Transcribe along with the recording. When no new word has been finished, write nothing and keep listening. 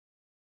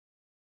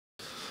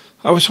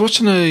I was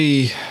watching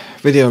a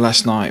video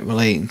last night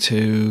relating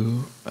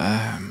to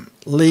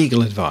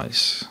legal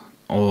advice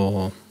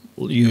or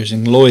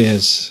using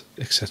lawyers,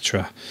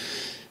 etc.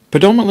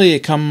 Predominantly,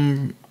 it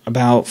come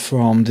about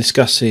from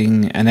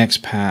discussing an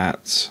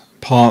expat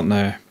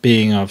partner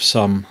being of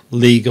some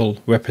legal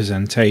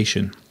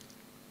representation.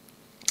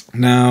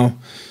 Now,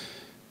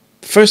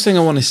 the first thing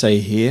I want to say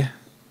here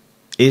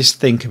is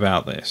think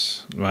about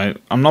this, right?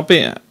 I'm not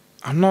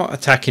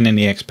attacking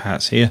any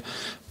expats here,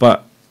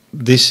 but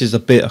this is a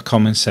bit of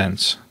common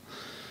sense.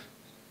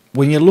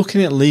 When you're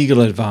looking at legal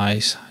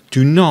advice,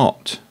 do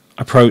not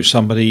approach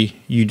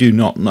somebody you do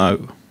not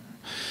know.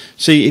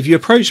 See, if you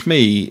approach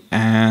me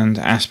and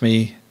ask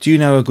me, do you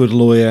know a good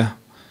lawyer?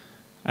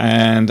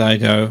 And I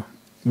go,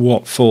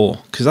 what for?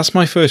 Because that's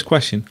my first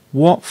question.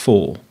 What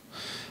for?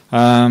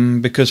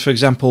 Because, for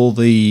example,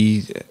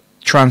 the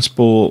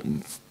transport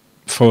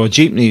for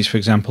jeepneys, for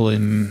example,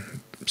 in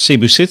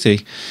Cebu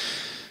City,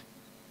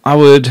 I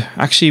would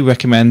actually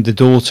recommend the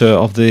daughter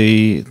of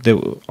the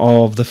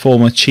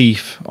former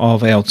chief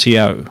of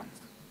LTO.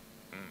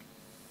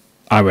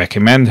 I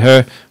recommend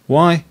her.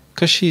 Why?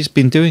 Because she's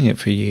been doing it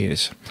for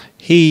years.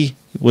 He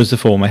was the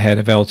former head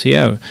of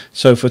LTO.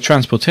 So for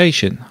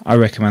transportation, I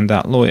recommend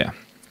that lawyer.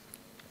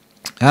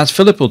 As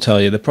Philip will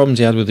tell you, the problems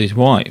he had with his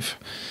wife,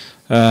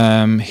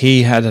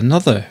 he had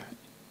another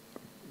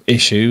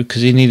issue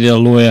because he needed a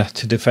lawyer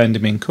to defend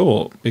him in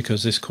court,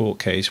 because this court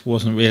case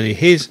wasn't really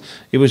his.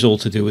 It was all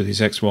to do with his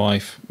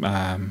ex-wife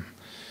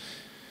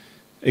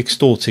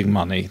extorting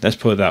money, let's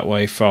put it that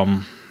way,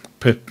 from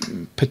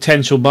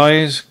potential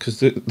buyers,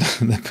 because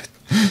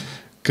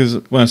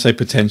when I say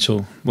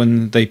potential,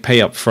 when they pay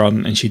up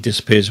front and she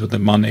disappears with the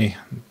money,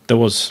 there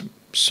was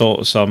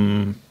sort of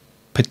some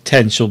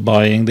potential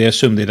buying. They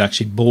assumed they'd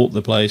actually bought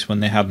the place when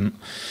they hadn't.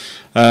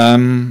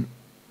 That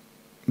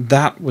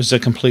was a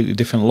completely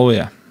different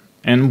lawyer.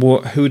 And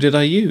who did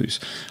I use?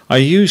 I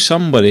used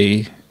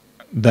somebody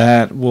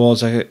that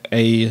was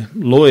a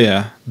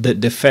lawyer that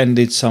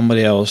defended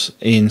somebody else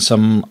in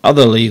some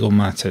other legal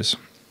matters.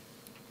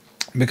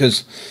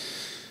 Because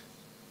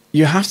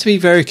you have to be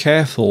very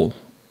careful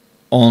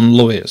on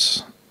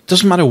lawyers. It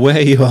doesn't matter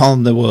where you are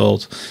in the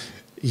world.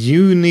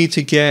 You need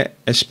to get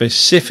a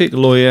specific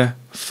lawyer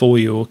for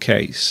your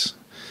case.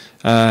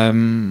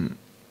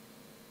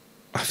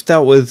 I've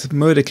dealt with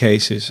murder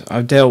cases.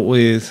 I've dealt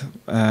with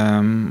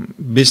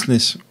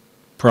business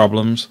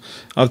problems.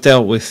 I've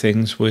dealt with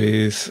things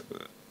with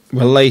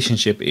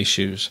relationship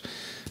issues,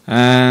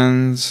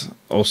 and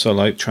also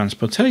like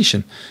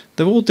transportation.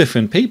 They're all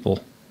different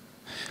people,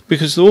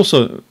 because they're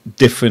also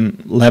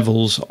different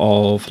levels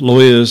of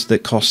lawyers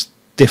that cost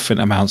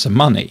different amounts of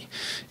money.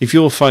 If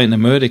you're fighting a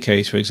murder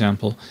case, for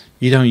example,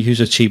 you don't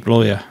use a cheap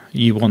lawyer.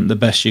 You want the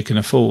best you can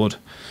afford.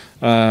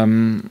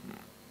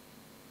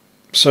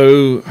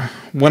 So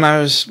when I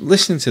was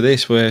listening to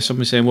this, where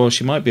somebody's saying, well,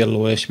 she might be a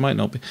lawyer, she might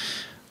not be.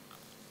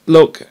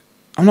 Look,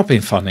 I'm not being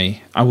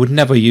funny. I would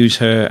never use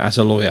her as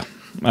a lawyer.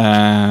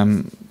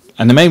 And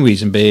the main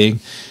reason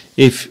being,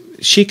 if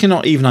she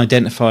cannot even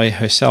identify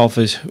herself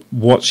as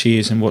what she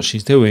is and what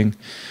she's doing,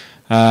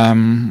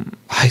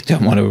 I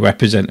don't want her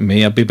representing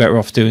me. I'd be better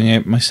off doing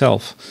it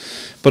myself.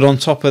 But on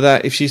top of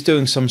that, if she's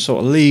doing some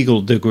sort of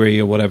legal degree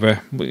or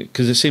whatever,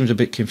 because it seems a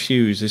bit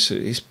confused,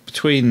 it's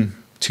between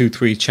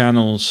 2-3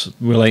 channels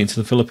relating to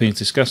the Philippines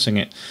discussing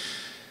it.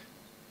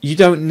 You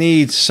don't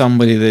need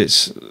somebody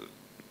that's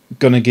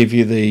going to give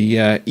you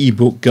the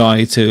ebook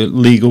guide to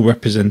legal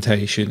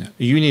representation.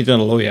 You need a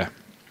lawyer.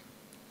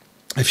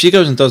 If she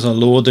goes and does a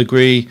law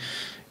degree,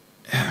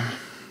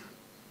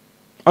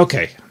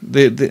 okay,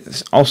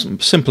 I'll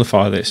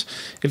simplify this.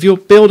 If you're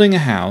building a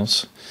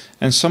house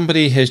and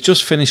somebody has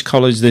just finished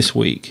college this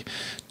week,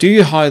 do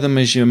you hire them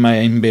as your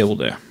main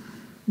builder?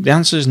 The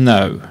answer is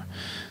no.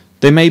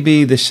 They may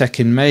be the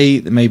second mate,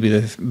 they may be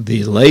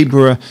the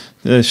labourer.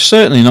 They're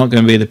certainly not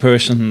going to be the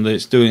person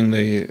that's doing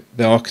the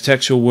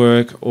architectural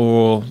work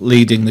or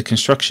leading the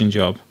construction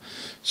job.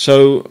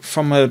 So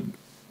from a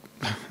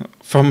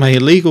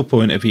legal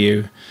point of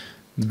view,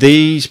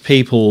 these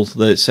people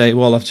that say,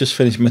 well, I've just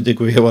finished my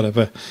degree or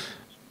whatever,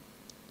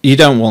 you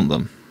don't want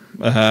them.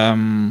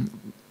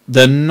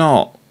 They're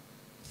not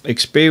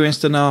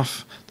experienced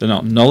enough, they're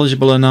not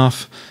knowledgeable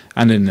enough,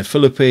 and in the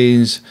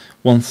Philippines,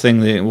 one thing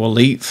that will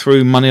eat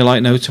through money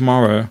like no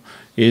tomorrow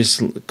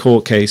is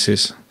court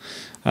cases.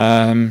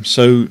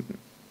 So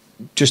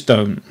just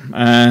don't.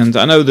 And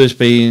I know there's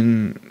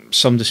been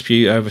some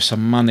dispute over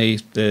some money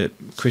that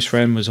Chris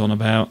Wren was on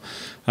about,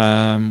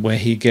 where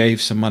he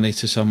gave some money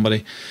to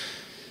somebody.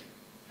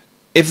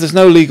 If there's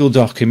no legal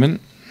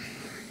document,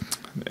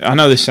 I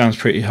know this sounds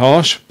pretty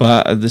harsh,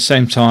 but at the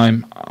same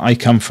time, I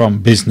come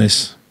from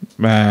business.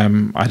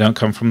 I don't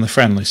come from the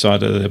friendly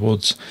side of the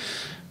woods.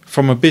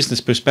 From a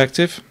business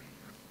perspective,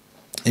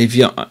 if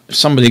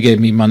somebody gave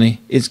me money,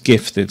 it's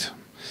gifted.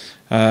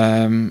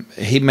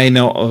 He may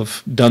not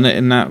have done it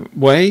in that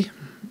way.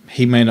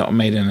 He may not have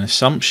made an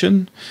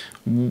assumption.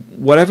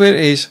 Whatever it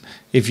is,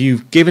 if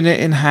you've given it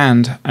in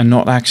hand and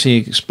not actually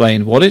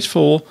explained what it's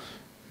for,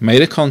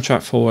 made a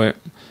contract for it,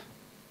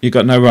 you've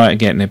got no right of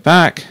getting it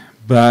back,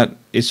 but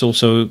it's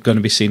also going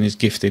to be seen as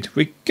gifted,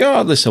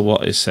 regardless of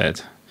what is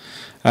said.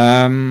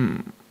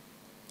 And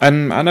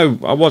I know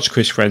I watch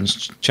Chris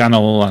Friend's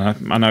channel,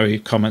 and I know he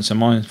comments on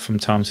mine from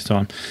time to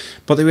time.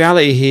 But the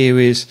reality here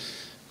is,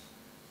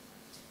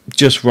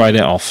 just write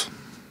it off.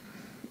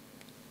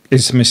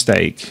 It's a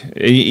mistake.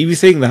 If you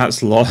think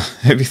that's lost,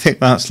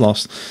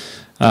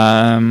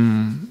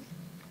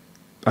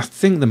 I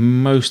think the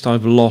most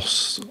I've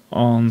lost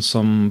on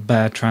some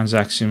bad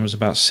transaction was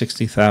about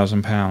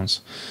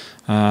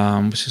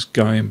 £60,000, which is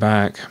going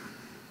back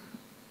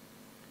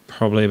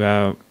probably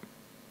about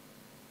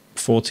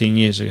 14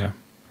 years ago.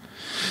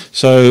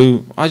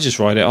 So I just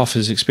write it off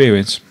as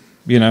experience,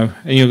 you know.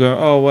 And you go,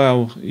 oh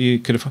well, you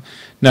could have.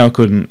 No, I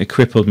couldn't. It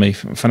crippled me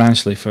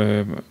financially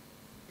for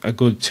a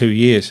good 2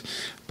 years.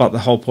 But the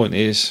whole point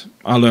is,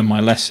 I learned my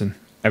lesson.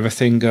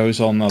 Everything goes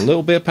on a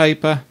little bit of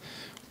paper.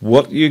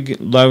 What you're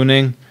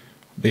loaning,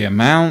 the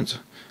amount,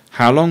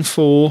 how long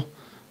for,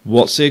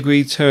 what's the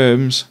agreed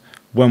terms,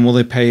 when will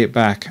they pay it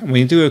back. And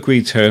when you do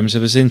agreed terms,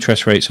 if there's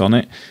interest rates on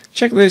it,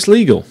 check that it's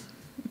legal.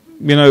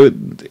 You know,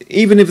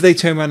 even if they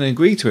turn around and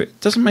agree to it,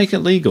 it doesn't make it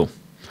legal.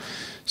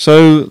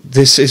 So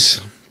this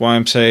is why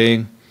I'm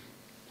saying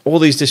all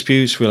these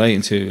disputes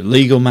relating to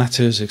legal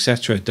matters,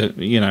 etc.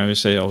 You know,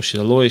 say, oh,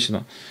 she's a lawyer, she's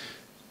not.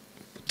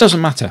 It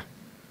doesn't matter.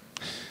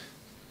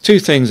 Two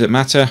things that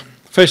matter.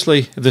 Firstly,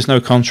 if there's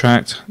no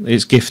contract,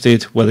 it's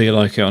gifted, whether you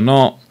like it or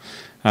not.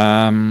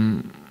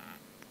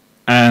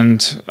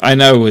 And I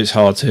know it's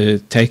hard to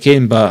take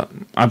in, but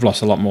I've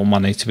lost a lot more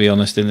money, to be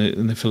honest,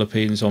 in the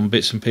Philippines on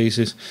bits and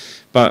pieces.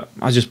 But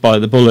I just bite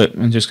the bullet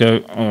and just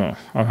go, oh,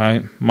 all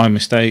right, my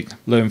mistake,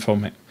 learn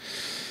from it.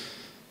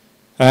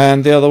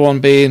 And the other one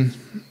being,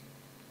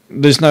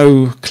 there's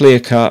no clear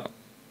cut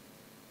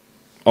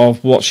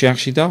of what she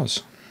actually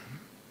does.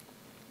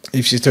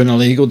 If she's doing a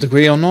legal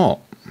degree or not.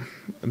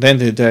 At the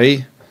end of the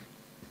day,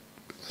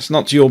 it's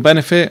not to your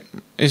benefit,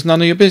 it's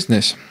none of your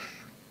business.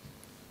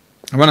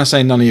 And when I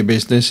say none of your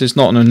business, it's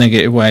not in a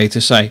negative way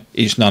to say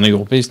it's none of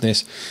your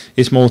business.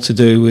 It's more to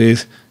do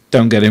with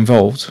don't get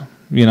involved.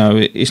 You know,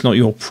 it's not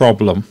your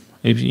problem.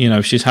 If you know,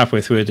 if she's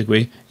halfway through a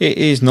degree, it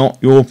is not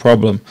your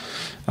problem.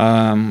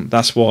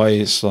 That's why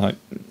it's like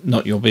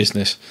not your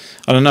business.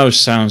 I don't know, it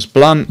sounds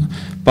blunt,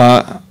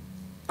 but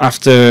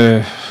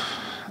after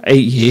 8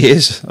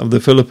 years of the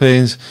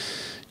Philippines,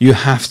 you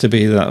have to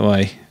be that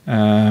way.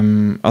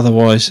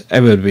 Otherwise,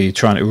 everyone would be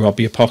trying to rob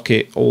your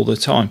pocket all the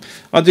time.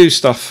 I do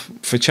stuff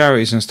for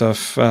charities and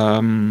stuff,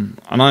 and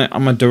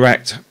I'm a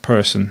direct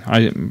person.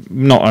 I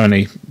not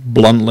only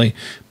bluntly,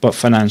 but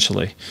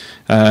financially.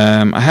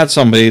 I had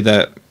somebody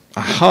that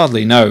I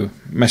hardly know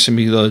messaging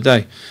me the other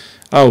day.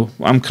 Oh,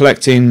 I'm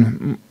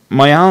collecting.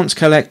 My aunt's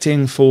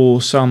collecting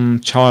for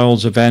some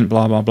child's event.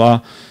 Blah blah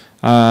blah.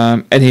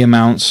 Any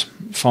amounts,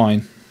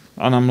 fine.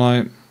 And I'm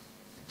like,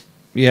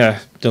 yeah,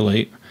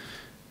 delete.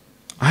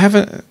 I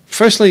haven't.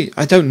 Firstly,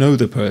 I don't know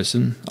the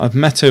person. I've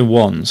met her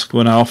once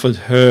when I offered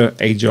her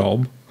a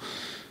job.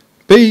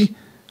 B,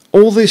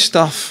 all this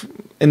stuff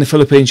in the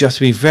Philippines you have to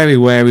be very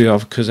wary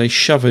of because they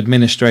shove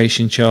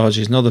administration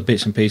charges and other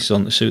bits and pieces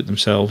on to suit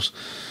themselves.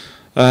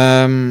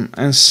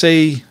 And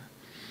C,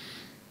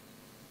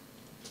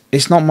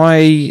 it's not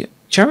my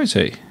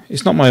charity.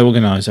 It's not my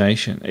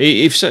organisation.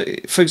 If,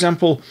 for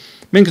example,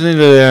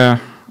 Mingalinda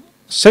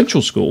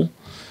Central School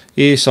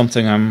is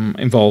something I'm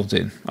involved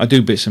in. I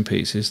do bits and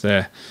pieces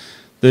there.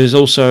 There's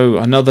also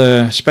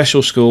another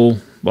special school.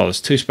 Well,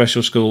 there's two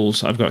special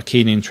schools I've got a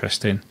keen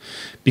interest in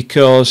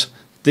because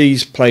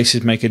these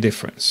places make a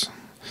difference.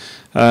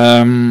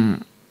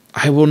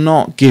 I will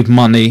not give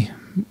money,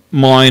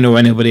 mine or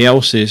anybody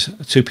else's,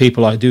 to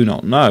people I do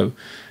not know.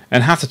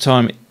 And half the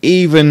time,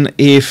 even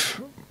if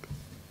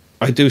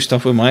I do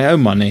stuff with my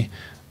own money,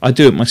 I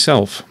do it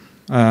myself.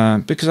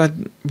 Because I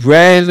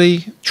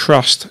rarely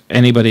trust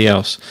anybody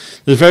else.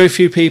 There's very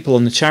few people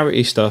on the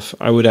charity stuff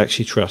I would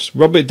actually trust.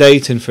 Robert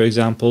Dayton, for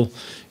example,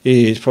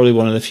 is probably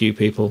one of the few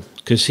people.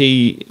 Because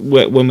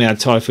when we had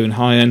Typhoon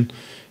Haiyan,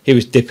 he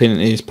was dipping in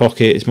his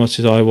pocket as much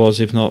as I was,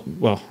 if not,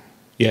 well,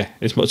 yeah,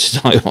 as much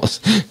as I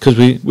was.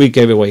 Because we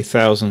gave away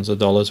thousands of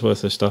dollars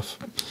worth of stuff.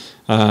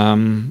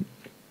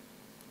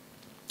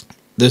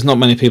 There's not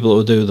many people that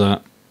will do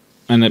that.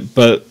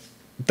 But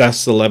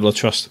that's the level of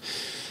trust.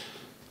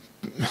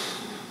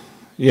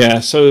 Yeah,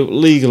 so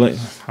legally,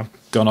 I've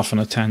gone off on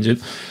a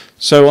tangent.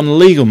 So on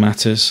legal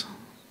matters,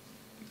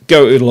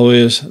 go to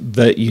lawyers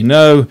that you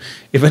know.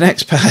 If an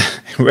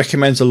expat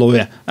recommends a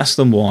lawyer, ask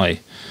them why.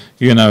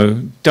 You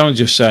know, don't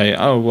just say,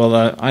 oh,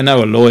 well, I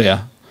know a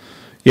lawyer.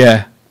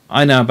 Yeah,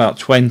 I know about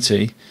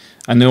 20,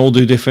 and they all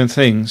do different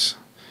things.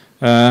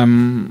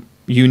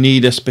 You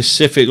need a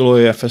specific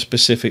lawyer for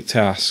specific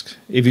tasks.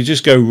 If you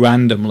just go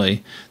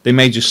randomly, they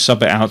may just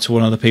sub it out to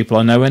one of the people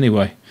I know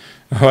anyway.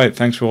 All right,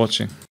 thanks for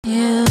watching. Yeah.